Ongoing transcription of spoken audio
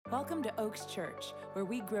Welcome to Oaks Church, where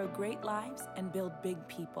we grow great lives and build big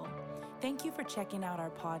people. Thank you for checking out our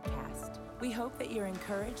podcast. We hope that you're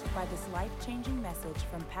encouraged by this life-changing message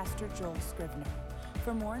from Pastor Joel Scrivener.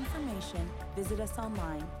 For more information, visit us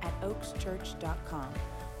online at oakschurch.com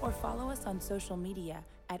or follow us on social media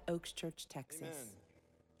at Oaks Church, Texas. Amen.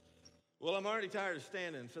 Well, I'm already tired of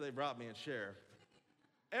standing, so they brought me a chair.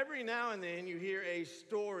 Every now and then you hear a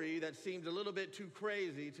story that seems a little bit too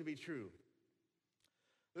crazy to be true.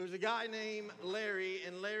 There was a guy named Larry,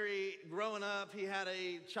 and Larry, growing up, he had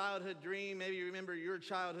a childhood dream. Maybe you remember your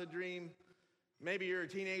childhood dream. Maybe you're a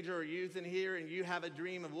teenager or youth in here, and you have a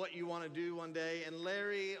dream of what you want to do one day. And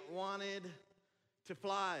Larry wanted to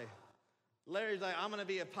fly. Larry's like, I'm going to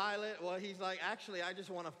be a pilot. Well, he's like, actually, I just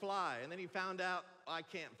want to fly. And then he found out, I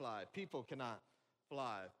can't fly. People cannot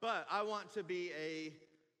fly. But I want to be a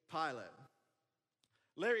pilot.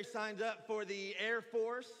 Larry signs up for the Air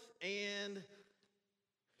Force, and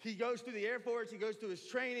he goes through the Air Force, he goes through his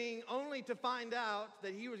training, only to find out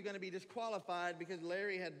that he was going to be disqualified because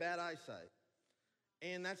Larry had bad eyesight.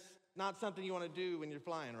 And that's not something you want to do when you're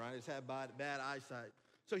flying, right? Is have bad eyesight.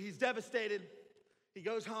 So he's devastated. He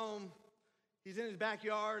goes home. He's in his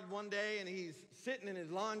backyard one day, and he's sitting in his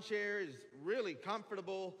lawn chair, his really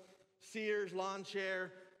comfortable Sears lawn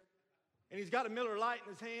chair. And he's got a Miller Lite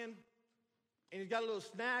in his hand. And he's got a little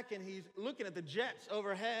snack, and he's looking at the jets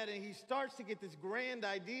overhead, and he starts to get this grand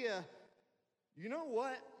idea, you know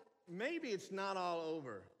what? Maybe it's not all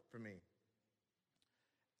over for me.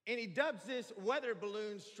 And he dubs this weather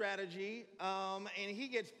balloon strategy, and he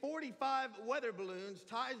gets 45 weather balloons,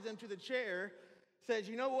 ties them to the chair, says,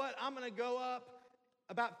 you know what? I'm going to go up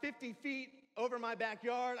about 50 feet over my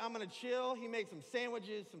backyard. I'm going to chill. He made some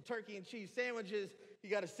sandwiches, some turkey and cheese sandwiches. He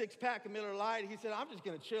got a 6-pack of Miller Lite. He said, I'm just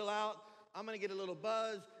going to chill out. I'm going to get a little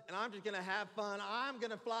buzz, and I'm just going to have fun. I'm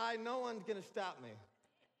going to fly. No one's going to stop me.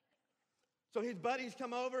 So his buddies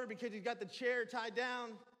come over because he's got the chair tied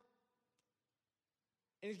down,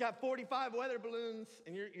 and he's got 45 weather balloons,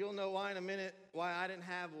 and you'll know why in a minute, why I didn't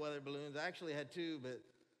have weather balloons. I actually had 2, but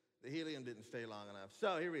the helium didn't stay long enough.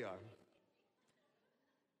 So here we are.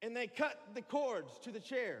 And they cut the cords to the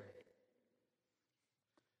chair.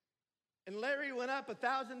 And Larry went up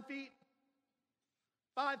 1,000 feet.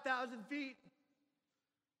 5,000 feet,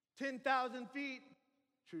 10,000 feet,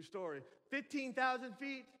 true story, 15,000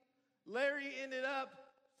 feet. Larry ended up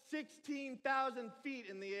 16,000 feet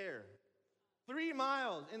in the air, 3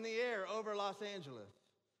 miles in the air over Los Angeles.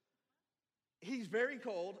 He's very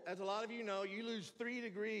cold. As a lot of you know, you lose 3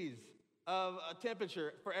 degrees of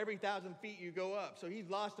temperature for every 1,000 feet you go up. So he's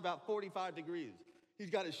lost about 45 degrees. He's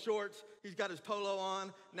got his shorts, he's got his polo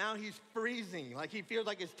on. Now he's freezing. Like he feels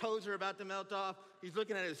like his toes are about to melt off. He's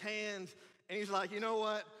looking at his hands, and he's like, you know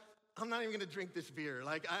what? I'm not even gonna drink this beer.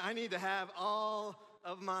 Like I need to have all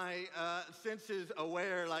of my senses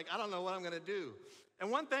aware. Like I don't know what I'm gonna do. And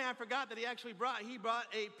one thing I forgot that he brought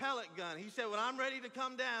a pellet gun. He said, when I'm ready to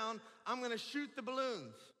come down, I'm gonna shoot the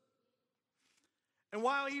balloons. And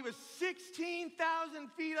while he was 16,000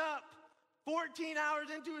 feet up, 14 hours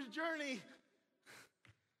into his journey,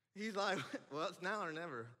 he's like, well, it's now or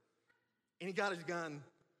never. And he got his gun,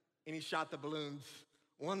 and he shot the balloons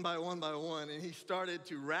one by one, and he started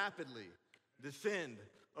to rapidly descend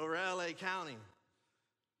over LA County.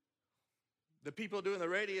 The people doing the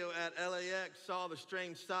radio at LAX saw the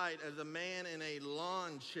strange sight as a man in a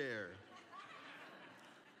lawn chair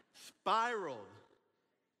spiraled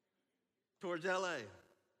towards LA.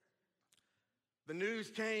 The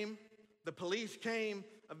news came, the police came.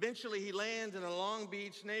 Eventually, he lands in a Long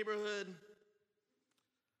Beach neighborhood,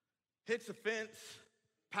 hits a fence,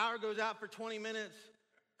 power goes out for 20 minutes.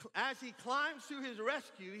 As he climbs to his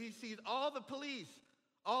rescue, he sees all the police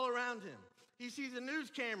all around him. He sees the news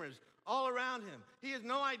cameras all around him. He has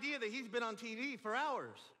no idea that he's been on TV for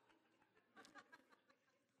hours.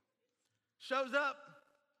 Shows up,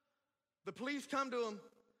 the police come to him,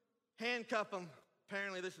 handcuff him.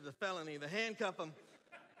 Apparently, this is a felony. They handcuff him.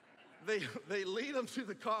 They lead him to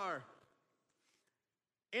the car,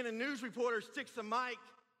 and a news reporter sticks a mic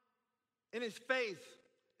in his face.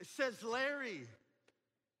 It says, Larry.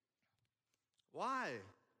 Why?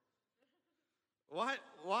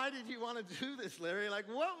 Why did you want to do this, Larry? Like,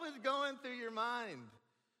 what was going through your mind?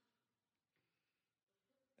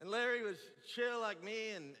 And Larry was chill like me,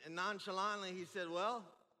 and nonchalantly he said, well,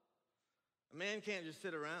 a man can't just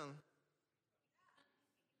sit around.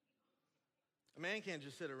 A man can't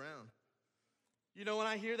just sit around. You know, when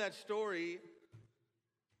I hear that story,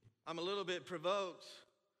 I'm a little bit provoked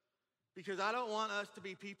because I don't want us to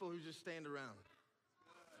be people who just stand around.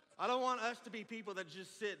 I don't want us to be people that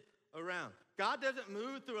just sit around. God doesn't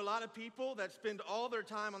move through a lot of people that spend all their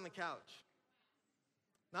time on the couch.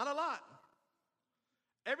 Not a lot.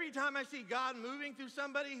 Every time I see God moving through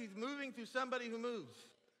somebody, he's moving through somebody who moves.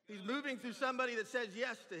 He's moving through somebody that says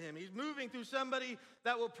yes to him. He's moving through somebody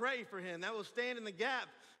that will pray for him, that will stand in the gap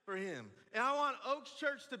for him. And I want Oaks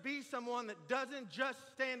Church to be someone that doesn't just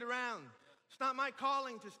stand around. It's not my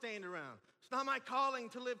calling to stand around. It's not my calling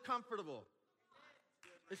to live comfortable.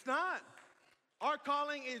 It's not. Our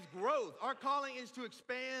calling is growth. Our calling is to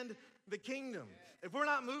expand the kingdom. If we're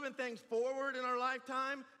not moving things forward in our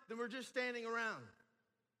lifetime, then we're just standing around.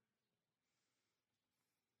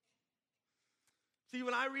 See,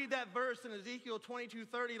 when I read that verse in Ezekiel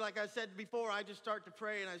 22:30, like I said before, I just start to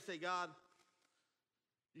pray and I say, God,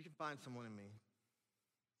 you can find someone in me.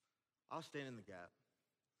 I'll stand in the gap.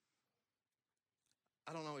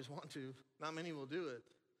 I don't always want to. Not many will do it,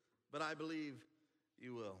 but I believe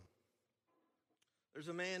you will. There's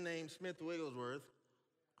a man named Smith Wigglesworth.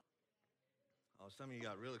 Oh, some of you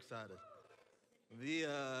got real excited. The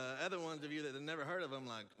other ones of you that have never heard of him,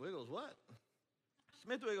 like, Wiggles, what?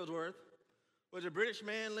 Smith Wigglesworth was a British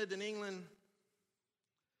man, lived in England.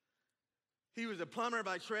 He was a plumber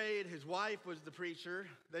by trade. His wife was the preacher.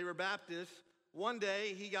 They were Baptists. One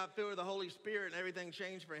day, he got filled with the Holy Spirit, and everything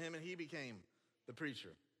changed for him, and he became the preacher.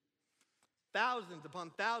 Thousands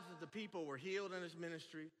upon thousands of people were healed in his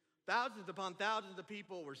ministry. Thousands upon thousands of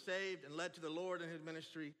people were saved and led to the Lord in his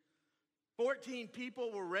ministry. 14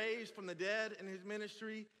 people were raised from the dead in his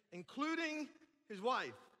ministry, including his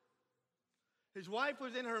wife. His wife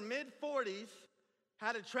was in her mid-40s,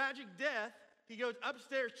 had a tragic death. He goes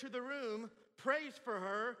upstairs to the room, prays for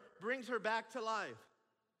her, brings her back to life.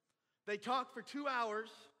 They talked for 2 hours,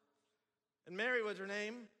 and Mary was her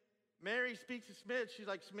name. Mary speaks to Smith. She's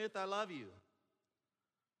like, Smith, I love you,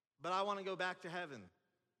 but I want to go back to heaven.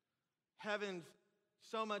 Heaven's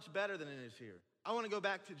so much better than it is here. I want to go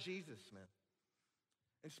back to Jesus, Smith.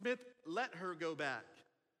 And Smith let her go back,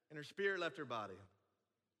 and her spirit left her body.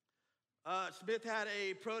 Smith had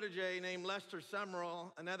a protege named Lester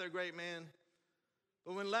Summerall, another great man.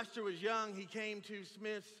 But when Lester was young, he came to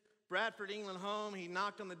Smith's Bradford, England home. He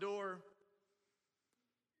knocked on the door,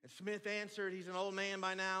 and Smith answered. He's an old man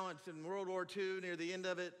by now. It's in World War II, near the end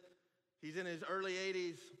of it. He's in his early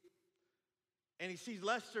 80s. And he sees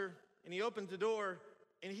Lester, and he opens the door,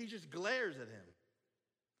 and he just glares at him.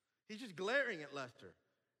 He's just glaring at Lester.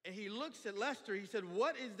 And he looks at Lester. He said,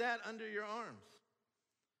 what is that under your arms?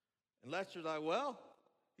 And Lester's like, well,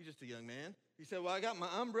 he's just a young man. He said, well, I got my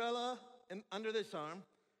umbrella under this arm,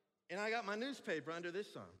 and I got my newspaper under this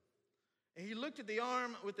arm. And he looked at the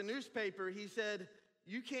arm with the newspaper. He said,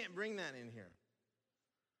 you can't bring that in here.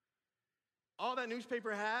 All that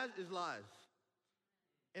newspaper has is lies.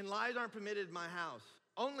 And lies aren't permitted in my house.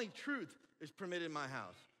 Only truth is permitted in my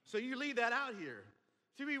house. So you leave that out here.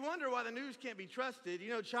 See, we wonder why the news can't be trusted. You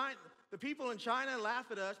know, the people in China laugh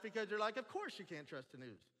at us because they're like, of course you can't trust the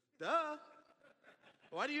news. Duh.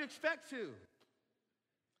 Why do you expect to?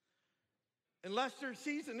 And Lester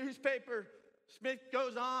sees the newspaper. Smith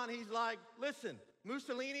goes on. He's like, listen,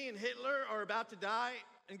 Mussolini and Hitler are about to die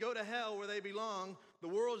and go to hell where they belong. The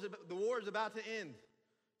war is about to end.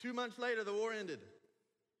 2 months later, the war ended.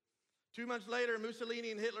 2 months later,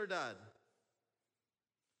 Mussolini and Hitler died.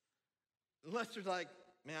 And Lester's like,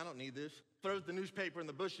 man, I don't need this. Throws the newspaper in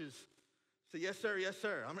the bushes. Says, yes,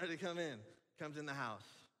 sir, I'm ready to come in. Comes in the house.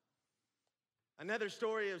 Another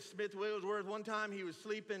story of Smith Wigglesworth. One time he was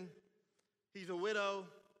sleeping. He's a widow.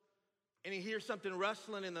 And he hears something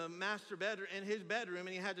rustling in the master bedroom, in his bedroom, and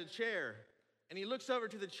he has a chair. And he looks over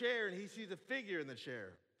to the chair, and he sees a figure in the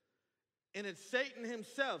chair. And it's Satan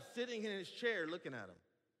himself sitting in his chair looking at him.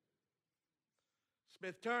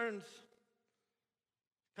 Smith turns,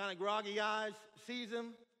 kind of groggy eyes, sees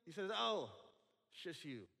him. He says, oh, it's just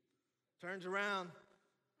you. Turns around,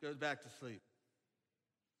 goes back to sleep.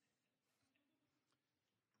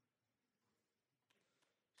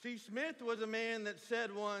 See, Smith was a man that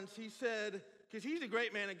said once, he said, because he's a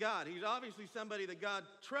great man of God. He's obviously somebody that God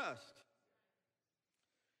trusts.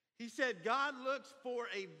 He said, God looks for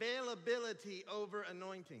availability over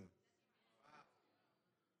anointing.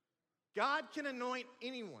 God can anoint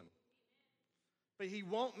anyone, but he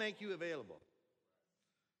won't make you available.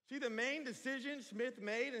 See, the main decision Smith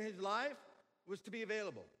made in his life was to be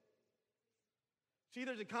available. See,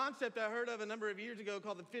 there's a concept I heard of a number of years ago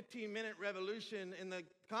called the 15-minute revolution, and the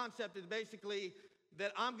concept is basically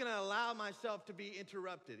that I'm going to allow myself to be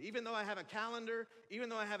interrupted. Even though I have a calendar, even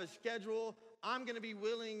though I have a schedule, I'm going to be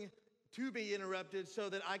willing to be interrupted so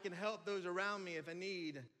that I can help those around me if a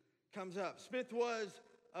need comes up. Smith was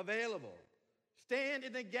available. Stand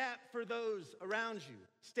in the gap for those around you.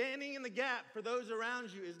 Standing in the gap for those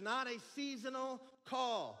around you is not a seasonal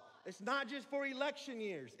call. It's not just for election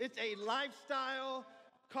years. It's a lifestyle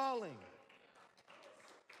calling.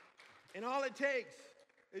 And all it takes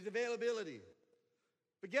is availability.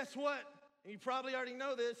 But guess what? And you probably already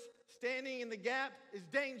know this, standing in the gap is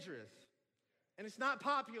dangerous. And it's not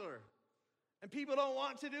popular. And people don't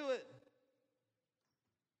want to do it.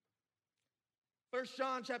 1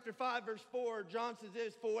 John chapter 5, verse 4, John says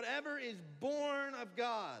this, "For whatever is born of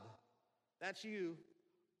God," that's you,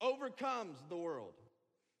 "overcomes the world.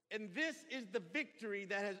 And this is the victory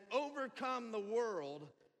that has overcome the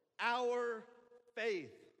world, our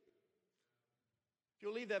faith." If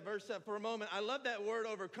you'll leave that verse up for a moment, I love that word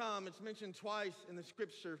overcome. It's mentioned twice in the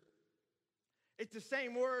scripture. It's the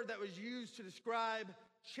same word that was used to describe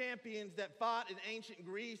champions that fought in ancient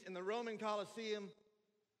Greece in the Roman Colosseum.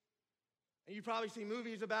 And you've probably seen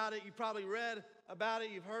movies about it. You've probably read about it.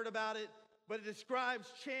 You've heard about it. But it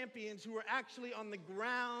describes champions who were actually on the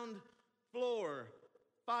ground floor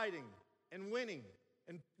fighting and winning.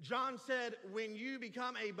 And John said, when you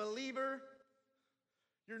become a believer,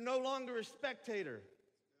 you're no longer a spectator.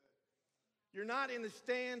 You're not in the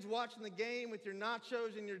stands watching the game with your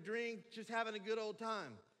nachos and your drink, just having a good old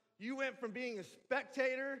time. You went from being a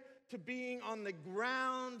spectator to being on the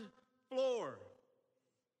ground floor,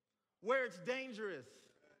 where it's dangerous.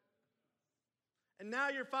 And now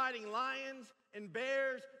you're fighting lions and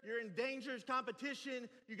bears. You're in dangerous competition.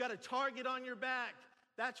 You got a target on your back.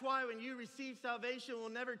 That's why when you receive salvation, we'll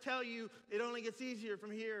never tell you it only gets easier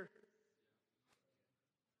from here.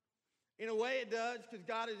 In a way it does, because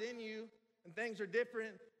God is in you and things are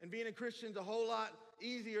different, and being a Christian is a whole lot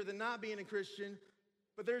easier than not being a Christian.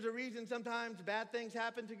 But there's a reason sometimes bad things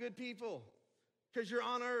happen to good people, because you're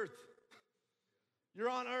on earth. You're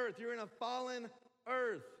on earth. You're in a fallen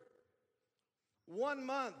earth. 1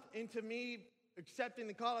 month into me accepting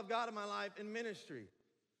the call of God in my life in ministry,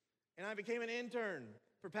 and I became an intern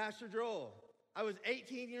for Pastor Joel. I was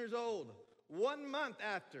 18 years old. 1 month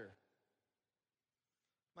after,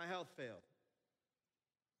 my health failed.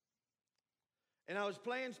 And I was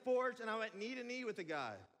playing sports, and I went knee to knee with a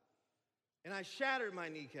guy. And I shattered my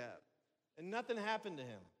kneecap, and nothing happened to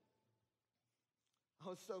him. I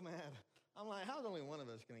was so mad. I'm like, how's only one of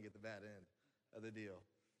us going to get the bad end of the deal?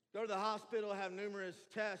 Go to the hospital, have numerous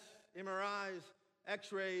tests, MRIs,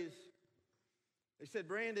 x-rays. They said,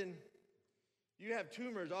 "Brandon, you have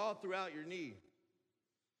tumors all throughout your knee.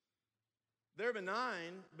 They're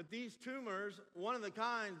benign, but these tumors, one of the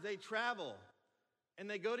kinds, they travel, and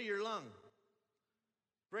they go to your lung.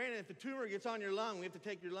 Brandon, if the tumor gets on your lung, we have to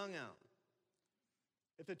take your lung out.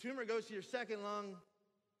 If the tumor goes to your second lung,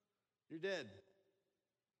 you're dead."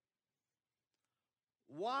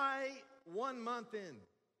 Why 1 month in?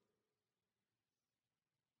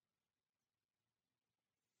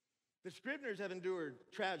 The Scribners have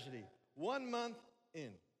endured tragedy 1 month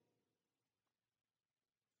in.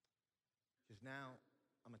 Because now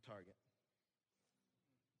I'm a target.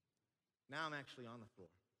 Now I'm actually on the floor.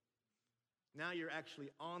 Now you're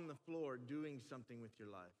actually on the floor doing something with your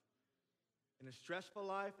life. And a stressful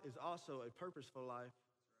life is also a purposeful life.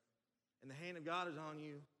 And the hand of God is on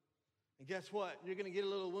you. And guess what? You're going to get a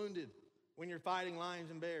little wounded when you're fighting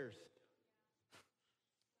lions and bears.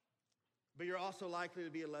 But you're also likely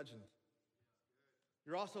to be a legend.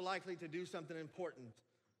 You're also likely to do something important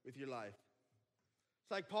with your life.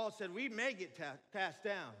 It's like Paul said, we may get passed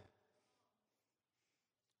down,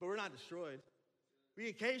 but we're not destroyed. We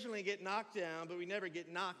occasionally get knocked down, but we never get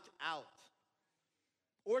knocked out.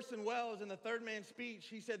 Orson Welles, in The Third Man speech,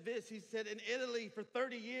 he said this. He said, in Italy for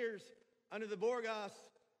 30 years under the Borgias,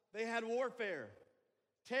 they had warfare,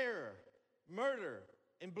 terror, murder,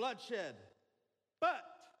 and bloodshed. But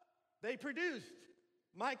they produced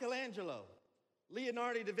Michelangelo,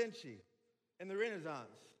 Leonardo da Vinci, and the Renaissance.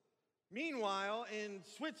 Meanwhile, in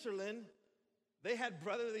Switzerland, they had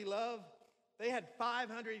brotherly love. They had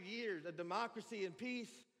 500 years of democracy and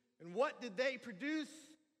peace. And what did they produce?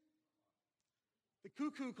 The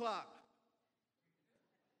cuckoo clock.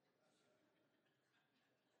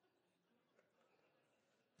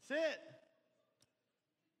 That's it.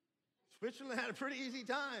 Switzerland had a pretty easy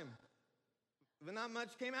time, but not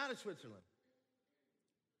much came out of Switzerland.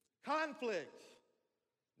 Conflict,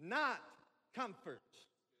 not comfort,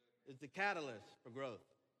 is the catalyst for growth.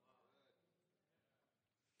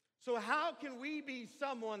 So how can we be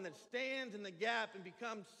someone that stands in the gap and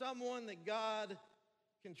become someone that God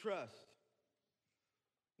can trust?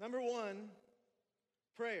 Number one,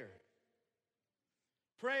 prayer.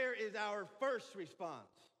 Prayer is our first response,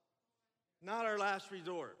 not our last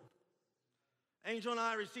resort. Angel and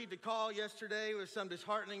I received a call yesterday with some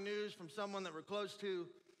disheartening news from someone that we're close to.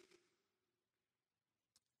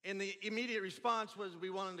 And the immediate response was we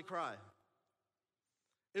wanted to cry.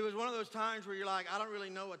 It was one of those times where you're like, I don't really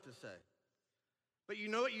know what to say. But you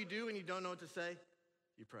know what you do when you don't know what to say?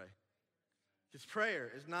 You pray. Because prayer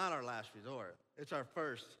is not our last resort. It's our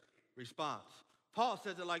first response. Paul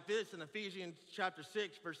says it like this in Ephesians chapter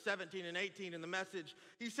 6, verse 17 and 18 in the Message.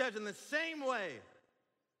 He says, in the same way,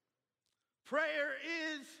 prayer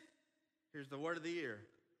is, here's the word of the year,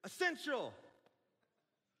 essential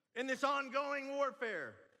in this ongoing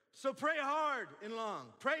warfare. So pray hard and long.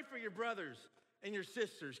 Pray for your brothers and your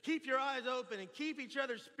sisters. Keep your eyes open and keep each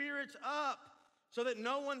other's spirits up so that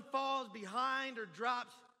no one falls behind or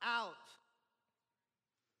drops out.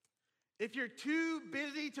 If you're too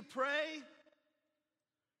busy to pray,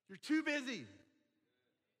 you're too busy.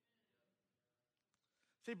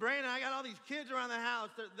 See, Brandon, I got all these kids around the house.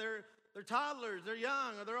 They're toddlers, they're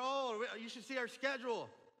young, or they're old. You should see our schedule.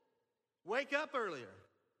 Wake up earlier.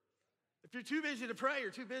 If you're too busy to pray,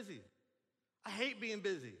 you're too busy. I hate being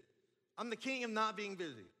busy. I'm the king of not being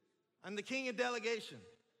busy. I'm the king of delegation.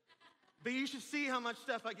 But you should see how much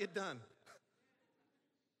stuff I get done.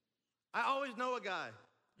 I always know a guy.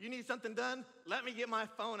 You need something done? Let me get my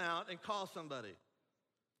phone out and call somebody.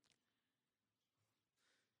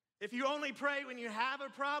 If you only pray when you have a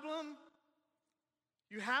problem,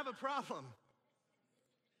 you have a problem.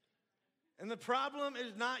 And the problem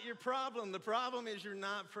is not your problem. The problem is you're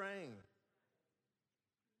not praying.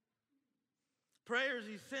 Prayer is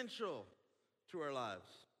essential to our lives.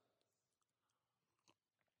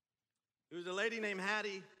 There was a lady named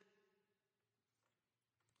Hattie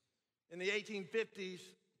in the 1850s.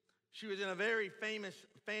 She was in a very famous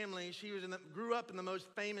family. She grew up in the most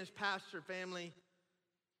famous pastor family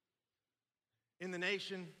in the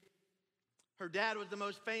nation. Her dad was the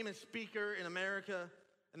most famous speaker in America,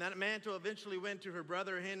 and that mantle eventually went to her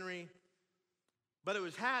brother Henry. But it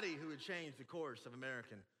was Hattie who would change the course of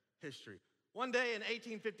American history. One day in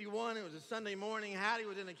 1851, it was a Sunday morning, Hattie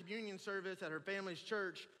was in a communion service at her family's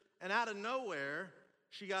church, and out of nowhere,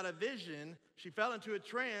 she got a vision. She fell into a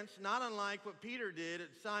trance, not unlike what Peter did at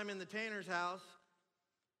Simon the tanner's house.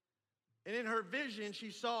 And in her vision,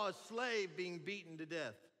 she saw a slave being beaten to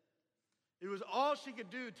death. It was all she could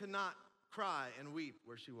do to not cry and weep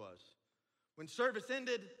where she was. When service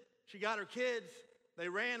ended, she got her kids. They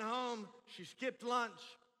ran home. She skipped lunch,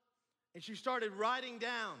 and she started writing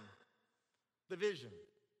down the vision.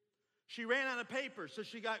 She ran out of paper, so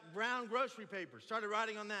she got brown grocery paper, started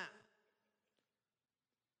writing on that.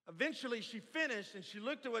 Eventually, she finished, and she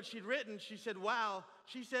looked at what she'd written. She said, wow.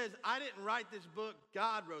 She says, I didn't write this book.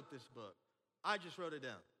 God wrote this book. I just wrote it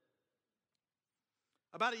down.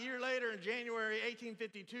 About a year later, in January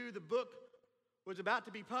 1852, the book was about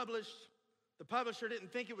to be published. The publisher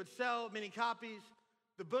didn't think it would sell many copies.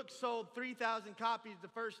 The book sold 3,000 copies the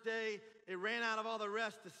first day. It ran out of all the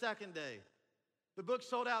rest the second day. The book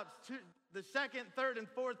sold out. The second, third, and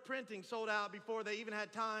fourth printing sold out before they even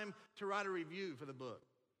had time to write a review for the book.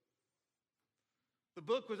 The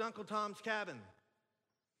book was Uncle Tom's Cabin,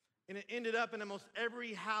 and it ended up in almost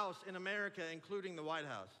every house in America, including the White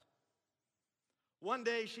House. One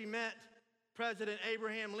day she met President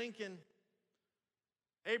Abraham Lincoln.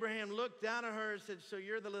 Abraham looked down at her and said, so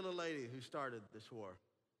you're the little lady who started this war.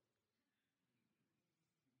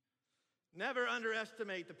 Never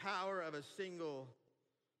underestimate the power of a single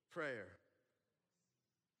prayer.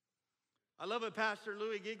 I love what Pastor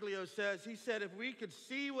Louis Giglio says. He said, if we could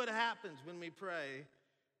see what happens when we pray,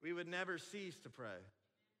 we would never cease to pray.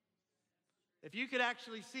 If you could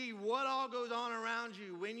actually see what all goes on around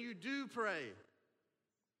you when you do pray,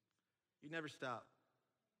 you never stop.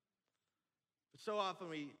 But so often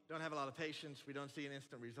we don't have a lot of patience. We don't see an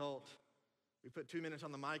instant result. We put 2 minutes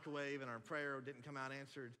on the microwave and our prayer didn't come out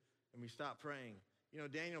answered, and we stop praying. You know,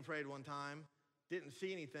 Daniel prayed one time, didn't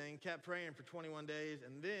see anything, kept praying for 21 days,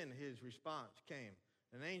 and then his response came.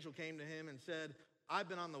 An angel came to him and said, I've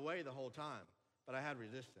been on the way the whole time, but I had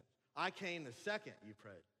resistance. I came the second you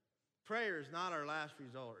prayed. Prayer is not our last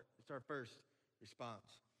resort. It's our first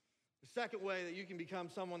response. The second way that you can become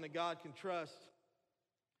someone that God can trust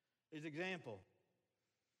is example.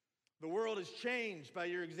 The world is changed by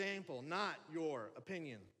your example, not your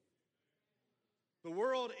opinion. The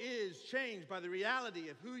world is changed by the reality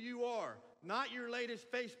of who you are, not your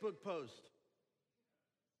latest Facebook post.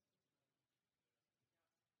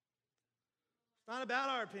 It's not about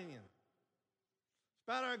our opinion. It's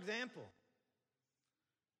about our example.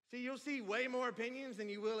 See, you'll see way more opinions than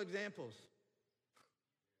you will examples.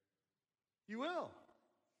 You will.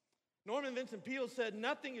 Norman Vincent Peale said,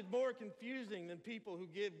 nothing is more confusing than people who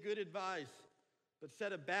give good advice but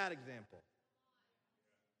set a bad example.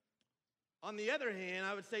 On the other hand,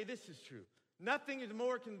 I would say this is true. Nothing is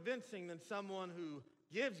more convincing than someone who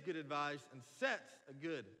gives good advice and sets a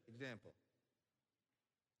good example.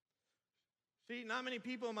 See, not many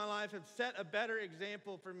people in my life have set a better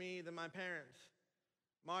example for me than my parents,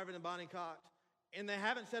 Marvin and Bonnie Cox. And they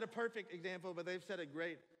haven't set a perfect example, but they've set a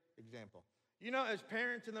great example. You know, as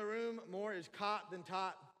parents in the room, more is caught than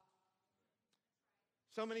taught.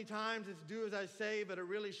 So many times it's do as I say, but it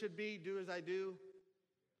really should be do as I do.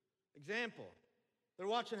 Example. They're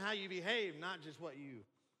watching how you behave, not just what you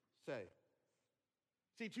say.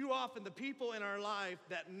 See, too often the people in our life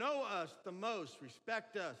that know us the most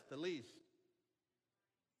respect us the least.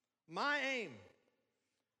 My aim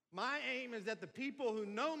is that the people who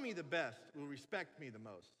know me the best will respect me the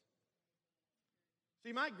most.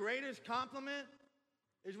 See, my greatest compliment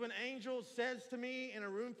is when Angel says to me in a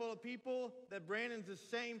room full of people that Brandon's the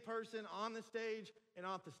same person on the stage and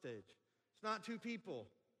off the stage. It's not two people.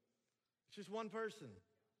 It's just one person.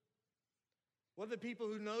 What do the people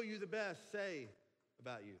who know you the best say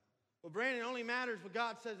about you? Well, Brandon, it only matters what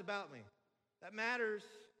God says about me. That matters.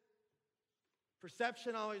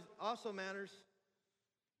 Perception also matters.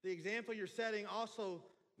 The example you're setting also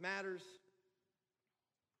matters.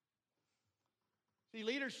 See,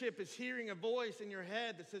 leadership is hearing a voice in your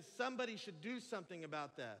head that says somebody should do something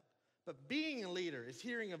about that. But being a leader is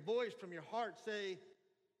hearing a voice from your heart say,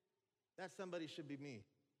 that somebody should be me.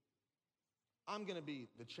 I'm going to be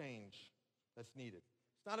the change that's needed.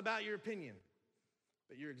 It's not about your opinion,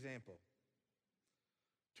 but your example.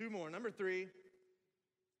 Two more. Number 3,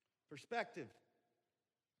 perspective.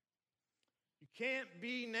 You can't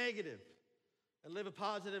be negative and live a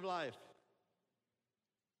positive life.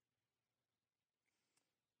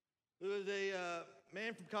 There was a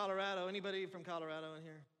man from Colorado. Anybody from Colorado in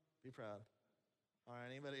here? Be proud. All right,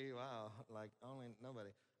 anybody? Wow, like only nobody.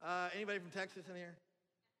 Anybody from Texas in here?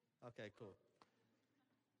 Okay, cool.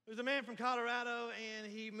 There was a man from Colorado,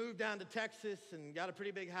 and he moved down to Texas and got a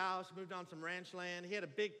pretty big house, moved on some ranch land. He had a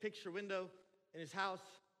big picture window in his house,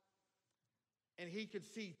 and he could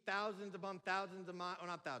see thousands upon thousands of miles, well,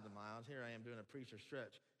 not thousands of miles. Here I am doing a preacher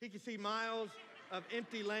stretch. He could see miles of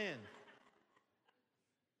empty land.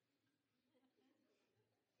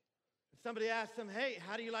 Somebody asked him, hey,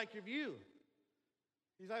 how do you like your view?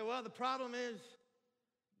 He's like, well, the problem is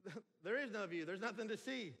there is no view. There's nothing to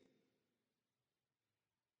see.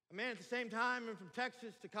 A man at the same time from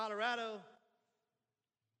Texas to Colorado,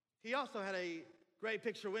 he also had a great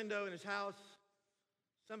picture window in his house.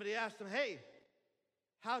 Somebody asked him, hey,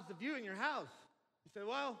 how's the view in your house? He said,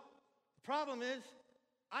 well, the problem is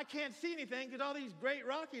I can't see anything because all these great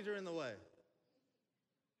Rockies are in the way.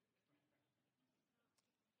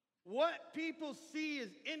 What people see is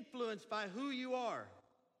influenced by who you are.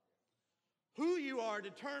 Who you are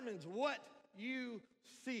determines what you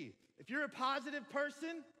see. If you're a positive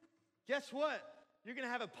person, guess what? You're going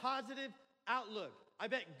to have a positive outlook. I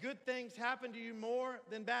bet good things happen to you more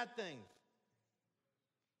than bad things.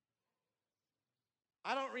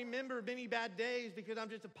 I don't remember many bad days because I'm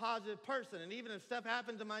just a positive person. And even if stuff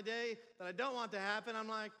happens in my day that I don't want to happen, I'm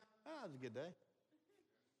like, oh, it was a good day.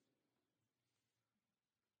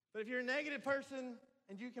 But if you're a negative person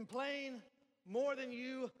and you complain more than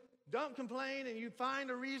you don't complain, and you find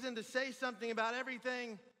a reason to say something about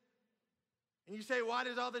everything, and you say, why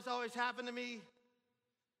does all this always happen to me?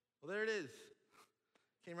 Well, there it is.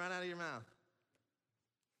 Came right out of your mouth.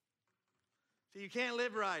 See, you can't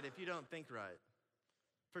live right if you don't think right.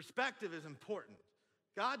 Perspective is important.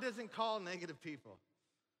 God doesn't call negative people.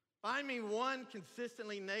 Find me one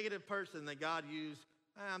consistently negative person that God used.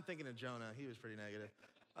 I'm thinking of Jonah. He was pretty negative.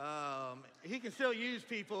 He can still use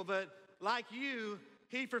people, but like you,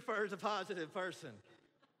 he prefers a positive person.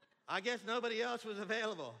 I guess nobody else was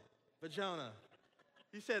available but Jonah.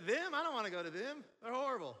 He said, them? I don't want to go to them. They're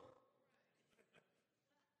horrible.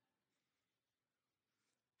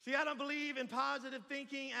 See, I don't believe in positive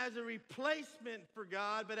thinking as a replacement for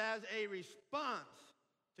God, but as a response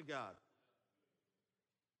to God.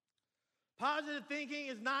 Positive thinking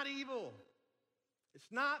is not evil.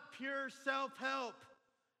 It's not pure self-help.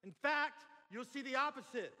 In fact, you'll see the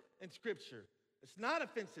opposite in Scripture. It's not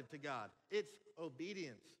offensive to God. It's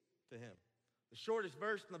obedience to Him. The shortest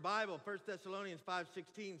verse in the Bible, 1 Thessalonians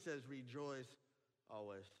 5:16 says, rejoice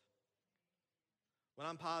always. When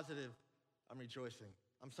I'm positive, I'm rejoicing.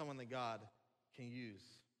 I'm someone that God can use.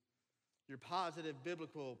 Your positive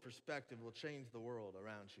biblical perspective will change the world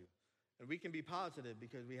around you. And we can be positive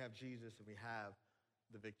because we have Jesus and we have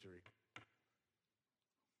the victory.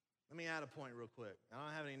 Let me add a point real quick. I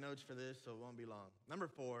don't have any notes for this, so it won't be long. Number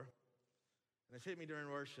 4, and this hit me during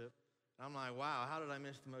worship. I'm like, wow, how did I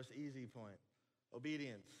miss the most easy point?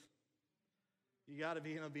 Obedience. You got to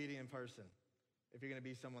be an obedient person if you're going to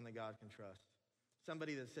be someone that God can trust.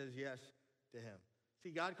 Somebody that says yes to him. See,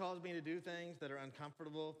 God calls me to do things that are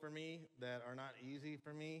uncomfortable for me, that are not easy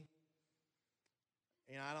for me.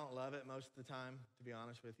 You know, I don't love it most of the time, to be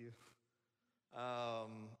honest with you.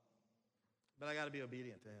 But I got to be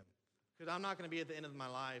obedient to him. Because I'm not going to be at the end of my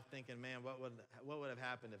life thinking, man, what would have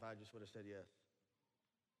happened if I just would have said yes?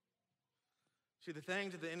 See, the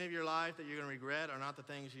things at the end of your life that you're going to regret are not the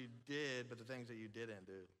things you did, but the things that you didn't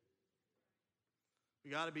do. We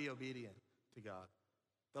got to be obedient to God.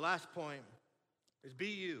 The last point is be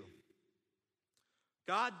you.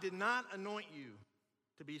 God did not anoint you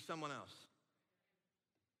to be someone else.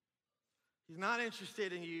 He's not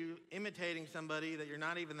interested in you imitating somebody that you're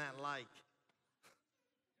not even that like.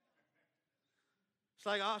 It's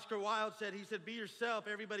like Oscar Wilde said. He said, be yourself.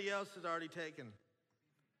 Everybody else is already taken.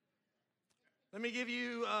 Let me give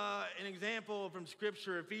you an example from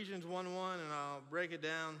Scripture, Ephesians 1:1, and I'll break it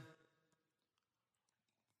down.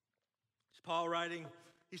 It's Paul writing.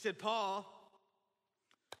 He said, Paul,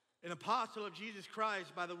 an apostle of Jesus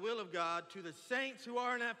Christ by the will of God, to the saints who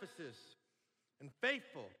are in Ephesus and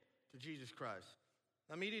faithful to Jesus Christ.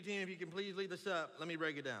 Now, media team, if you can please lead this up, let me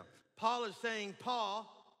break it down. Paul is saying, Paul,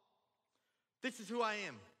 this is who I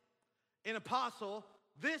am. An apostle,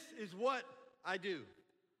 this is what I do.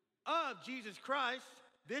 Of Jesus Christ,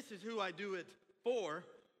 this is who I do it for.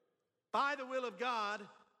 By the will of God,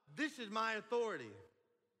 this is my authority.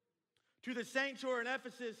 To the saints who are in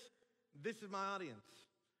Ephesus, this is my audience.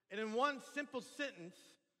 And in one simple sentence,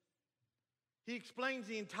 he explains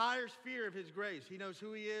the entire sphere of his grace. He knows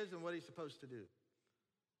who he is and what he's supposed to do.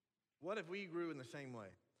 What if we grew in the same way?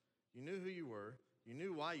 You knew who you were, you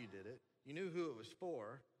knew why you did it, you knew who it was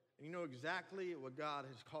for, and you know exactly what God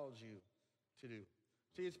has called you to do.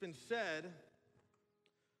 See, it's been said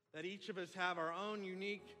that each of us have our own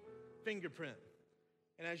unique fingerprint.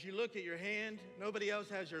 And as you look at your hand, nobody else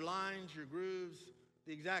has your lines, your grooves,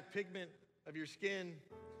 the exact pigment of your skin.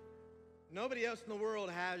 Nobody else in the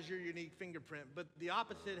world has your unique fingerprint. But the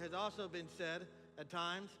opposite has also been said at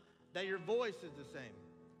times, that your voice is the same.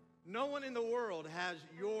 No one in the world has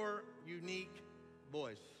your unique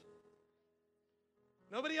voice.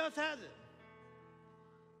 Nobody else has it.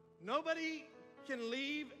 Nobody can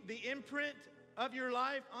leave the imprint of your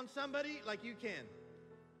life on somebody like you can.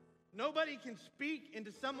 Nobody can speak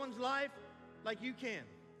into someone's life like you can.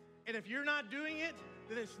 And if you're not doing it,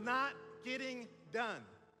 then it's not getting done.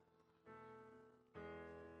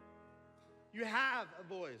 You have a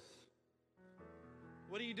voice.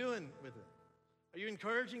 What are you doing with it? Are you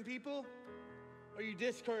encouraging people? Or are you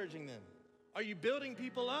discouraging them? Are you building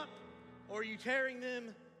people up? Or are you tearing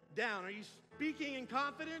them down? Are you speaking in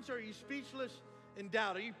confidence? Or are you speechless in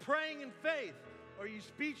doubt? Are you praying in faith? Or are you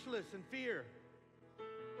speechless in fear?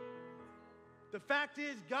 The fact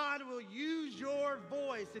is, God will use your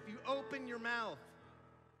voice if you open your mouth.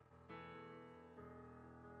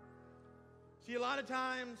 See, a lot of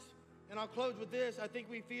times, and I'll close with this, I think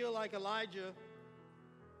we feel like Elijah.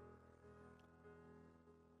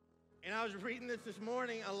 And I was reading this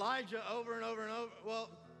morning, Elijah over and over and over. Well,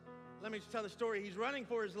 let me just tell the story. He's running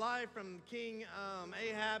for his life from King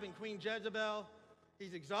Ahab and Queen Jezebel.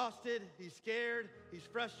 He's exhausted, he's scared, he's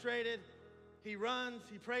frustrated. He runs,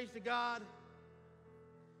 he prays to God.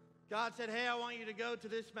 God said, hey, I want you to go to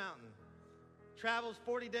this mountain. Travels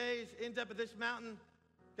 40 days, ends up at this mountain.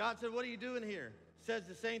 God said, what are you doing here? Says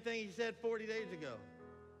the same thing he said 40 days ago.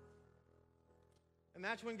 And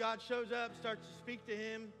that's when God shows up, starts to speak to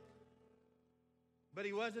him. But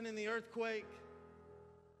he wasn't in the earthquake.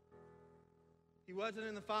 He wasn't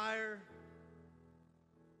in the fire.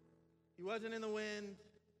 He wasn't in the wind.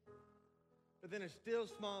 But then a still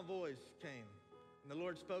small voice came. And the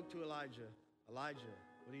Lord spoke to Elijah. Elijah,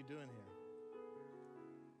 what are you doing here?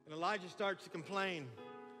 And Elijah starts to complain.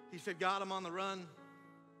 He said, God, I'm on the run.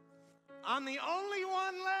 I'm the only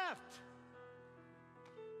one left.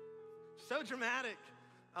 So dramatic.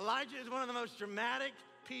 Elijah is one of the most dramatic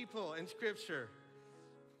people in Scripture.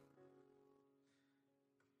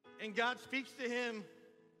 And God speaks to him.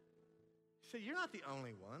 He said, you're not the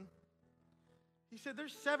only one. He said,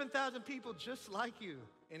 there's 7,000 people just like you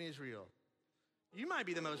in Israel. You might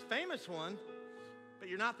be the most famous one, but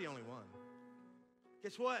you're not the only one.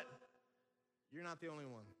 Guess what? You're not the only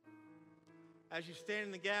one. As you stand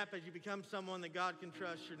in the gap, as you become someone that God can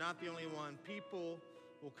trust, you're not the only one. People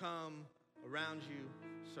will come around you,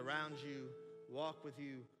 surround you, walk with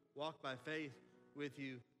you, walk by faith with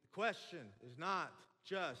you. The question is not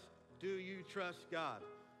just, do you trust God?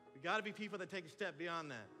 We got to be people that take a step beyond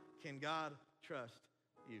that. Can God trust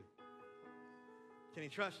you? Can he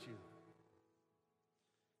trust you?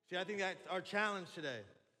 See, I think that's our challenge today,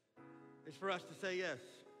 is for us to say yes.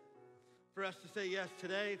 For us to say yes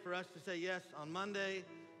today, for us to say yes on Monday,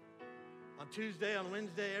 on Tuesday, on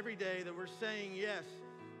Wednesday, every day, that we're saying yes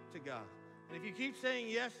to God. And if you keep saying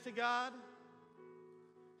yes to God,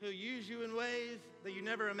 he'll use you in ways that you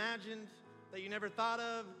never imagined, that you never thought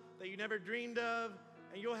of, that you never dreamed of,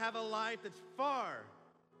 and you'll have a life that's far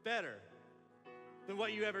better than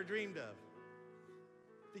what you ever dreamed of.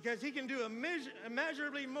 Because he can do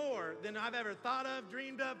immeasurably more than I've ever thought of,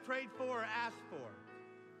 dreamed of, prayed for, or asked for.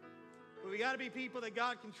 But we got to be people that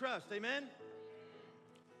God can trust. Amen?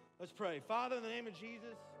 Let's pray. Father, in the name of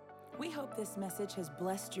Jesus. We hope this message has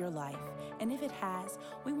blessed your life. And if it has,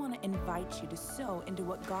 we want to invite you to sow into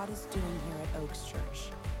what God is doing here at Oaks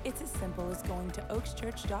Church. It's as simple as going to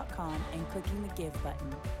oakschurch.com and clicking the Give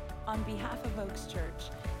button. On behalf of Oaks Church,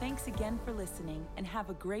 thanks again for listening and have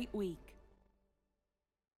a great week.